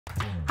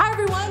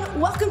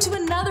welcome to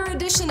another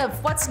edition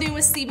of What's New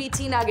with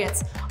CBT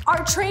Nuggets.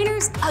 Our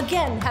trainers,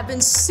 again, have been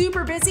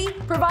super busy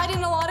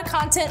providing a lot of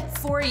content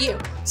for you.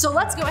 So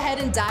let's go ahead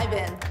and dive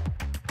in.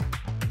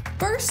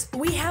 First,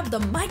 we have the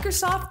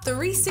Microsoft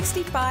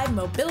 365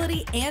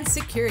 Mobility and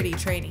Security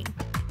Training.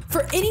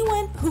 For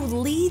anyone who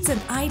leads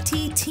an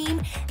IT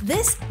team,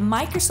 this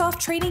Microsoft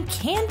training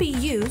can be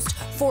used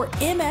for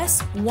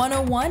MS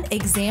 101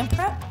 exam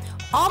prep,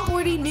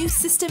 onboarding new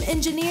system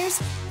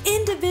engineers,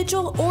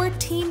 individual or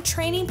team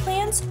training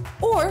plans,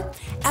 or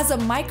as a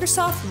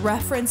Microsoft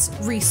reference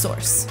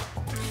resource.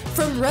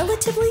 From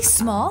relatively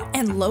small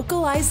and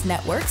localized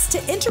networks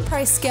to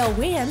enterprise-scale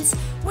WANs,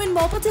 when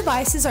mobile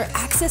devices are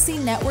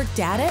accessing network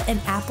data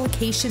and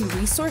application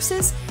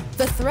resources,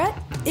 the threat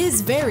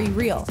is very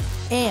real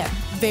and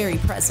very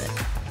present.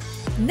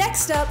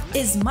 Next up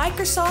is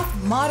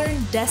Microsoft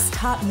Modern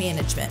Desktop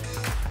Management.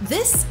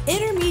 This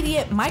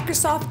intermediate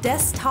Microsoft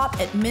Desktop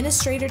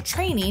Administrator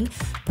training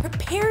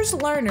prepares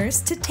learners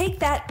to take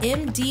that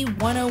MD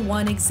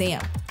 101 exam,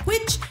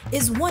 which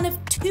is one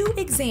of 2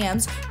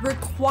 exams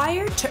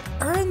required to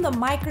earn the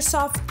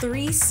Microsoft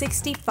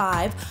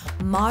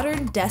 365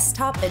 Modern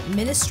Desktop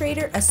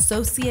Administrator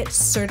Associate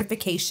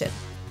certification.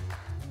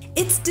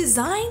 It's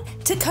designed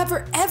to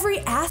cover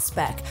every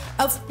aspect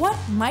of what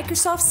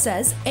Microsoft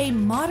says a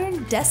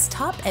modern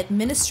desktop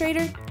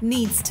administrator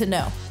needs to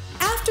know.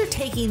 After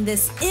taking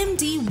this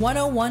MD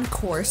 101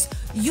 course,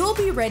 you'll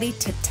be ready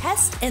to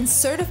test and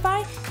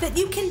certify that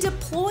you can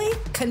deploy,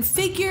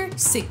 configure,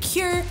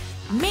 secure,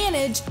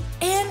 manage,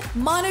 and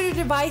monitor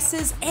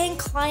devices and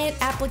client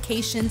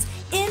applications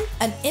in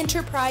an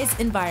enterprise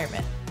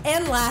environment.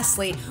 And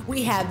lastly,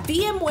 we have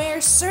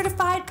VMware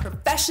Certified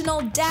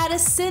Professional Data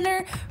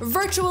Center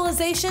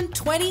Virtualization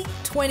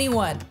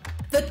 2021.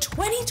 The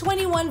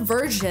 2021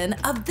 version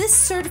of this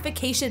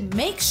certification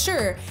makes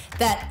sure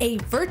that a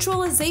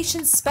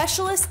virtualization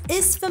specialist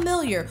is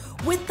familiar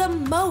with the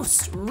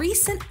most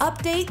recent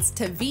updates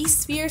to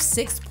vSphere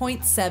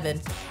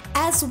 6.7,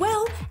 as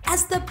well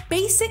as the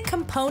basic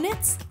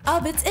components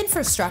of its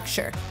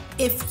infrastructure.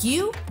 If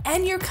you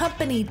and your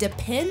company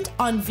depend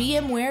on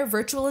VMware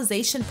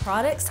virtualization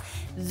products,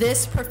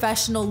 this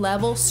professional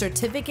level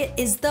certificate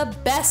is the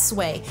best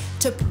way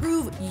to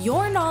prove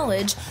your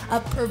knowledge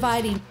of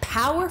providing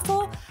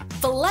powerful,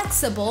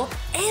 flexible,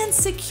 and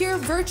secure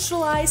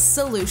virtualized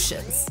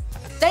solutions.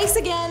 Thanks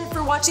again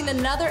for watching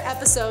another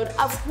episode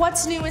of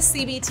What's New with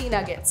CBT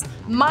Nuggets.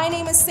 My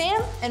name is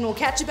Sam, and we'll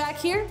catch you back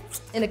here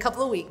in a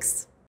couple of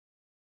weeks.